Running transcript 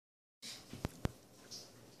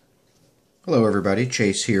Hello everybody,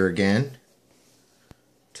 Chase here again.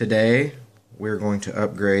 Today we're going to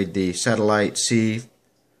upgrade the Satellite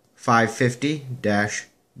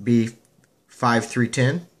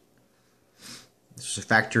C55D-B5310. This is a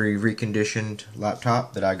factory reconditioned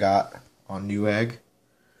laptop that I got on Newegg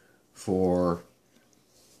for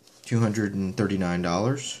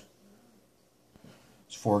 $239.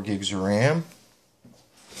 It's 4 gigs of RAM,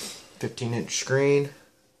 15-inch screen.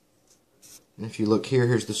 And if you look here,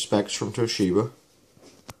 here's the specs from Toshiba.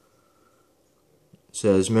 It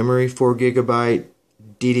says memory 4 GB,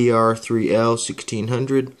 DDR3L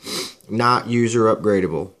 1600, not user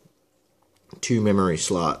upgradable. 2 memory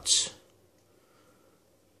slots.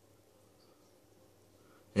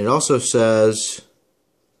 It also says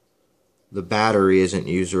the battery isn't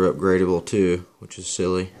user upgradable too, which is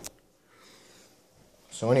silly.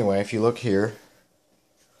 So anyway, if you look here,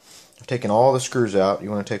 I've taken all the screws out. You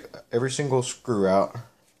want to take every single screw out,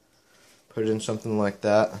 put it in something like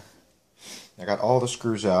that. I got all the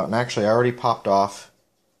screws out, and actually I already popped off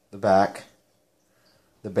the back,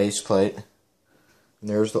 the base plate, and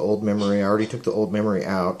there's the old memory. I already took the old memory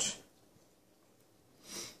out,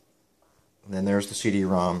 and then there's the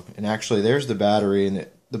CD-ROM, and actually there's the battery, and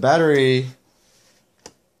the battery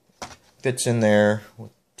fits in there with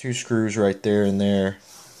 2 screws right there and there.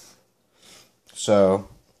 So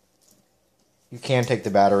you can take the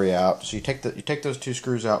battery out. So you take those 2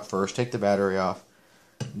 screws out first, take the battery off,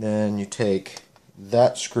 then you take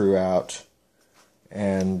that screw out,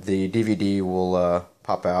 and the DVD will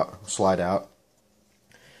pop out, slide out.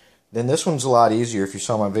 Then this one's a lot easier. If you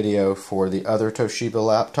saw my video for the other Toshiba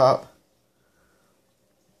laptop,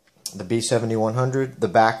 the B7100, the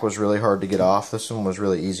back was really hard to get off. This one was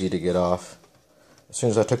really easy to get off. As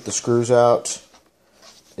soon as I took the screws out,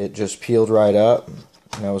 it just peeled right up,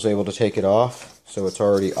 and I was able to take it off. So it's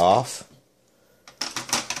already off.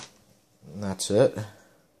 And that's it.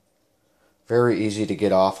 Very easy to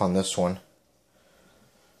get off on this one.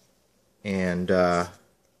 And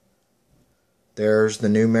there's the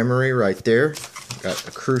new memory right there. Got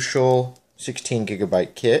a crucial 16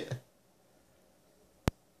 GB kit.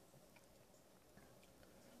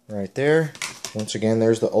 Right there. Once again,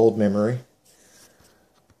 there's the old memory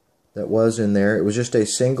that was in there. It was just a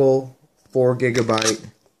single 4 GB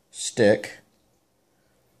stick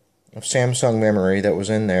of Samsung memory that was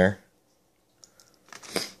in there,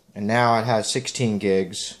 and now it has 16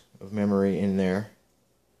 gigs of memory in there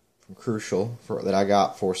from Crucial that I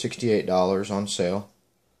got for $68 on sale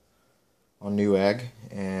on Newegg.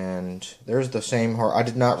 And there's the same I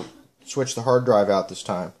did not switch the hard drive out this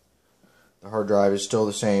time. The hard drive is still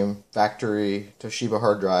the same factory Toshiba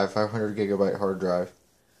hard drive, 500 GB hard drive,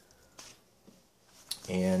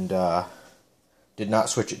 and did not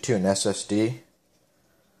switch it to an SSD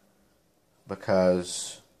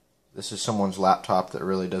because this is someone's laptop that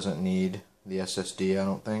really doesn't need the SSD, I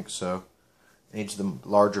don't think. So it needs the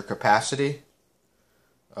larger capacity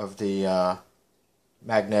of the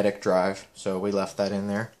magnetic drive, so we left that in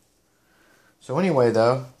there. So anyway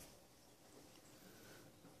though,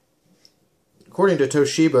 according to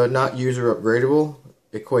Toshiba, not user upgradable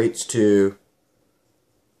equates to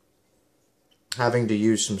having to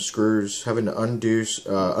use some screws, having to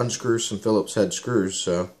unscrew some Phillips head screws.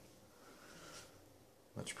 So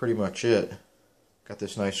that's pretty much it. Got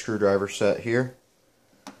this nice screwdriver set here,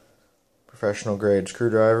 professional grade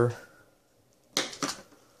screwdriver,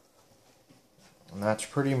 and that's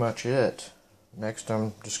pretty much it. Next,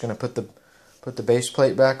 I'm just going to put the base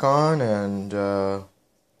plate back on, and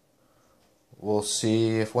we'll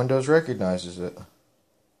see if Windows recognizes it.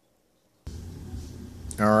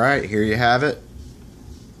 Alright, here you have it.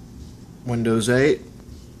 Windows 8.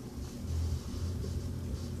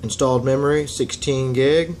 Installed memory, 16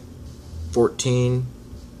 gig, 14.9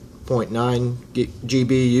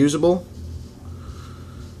 GB usable.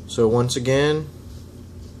 So once again,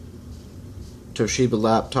 Toshiba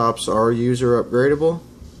laptops are user upgradable.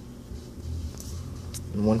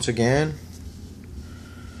 And once again,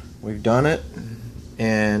 we've done it.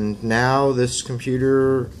 And now this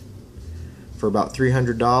computer, for about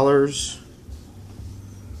 $300,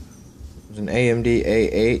 is an AMD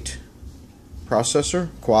A8 processor,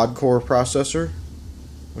 quad-core processor,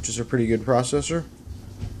 which is a pretty good processor.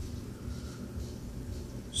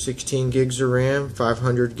 16 gigs of RAM,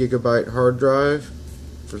 500 GB hard drive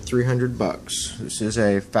for $300. This is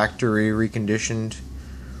a factory reconditioned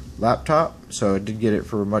laptop, so I did get it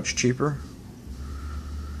for much cheaper.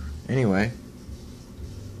 Anyway,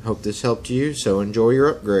 hope this helped you, so enjoy your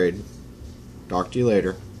upgrade. Talk to you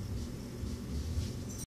later.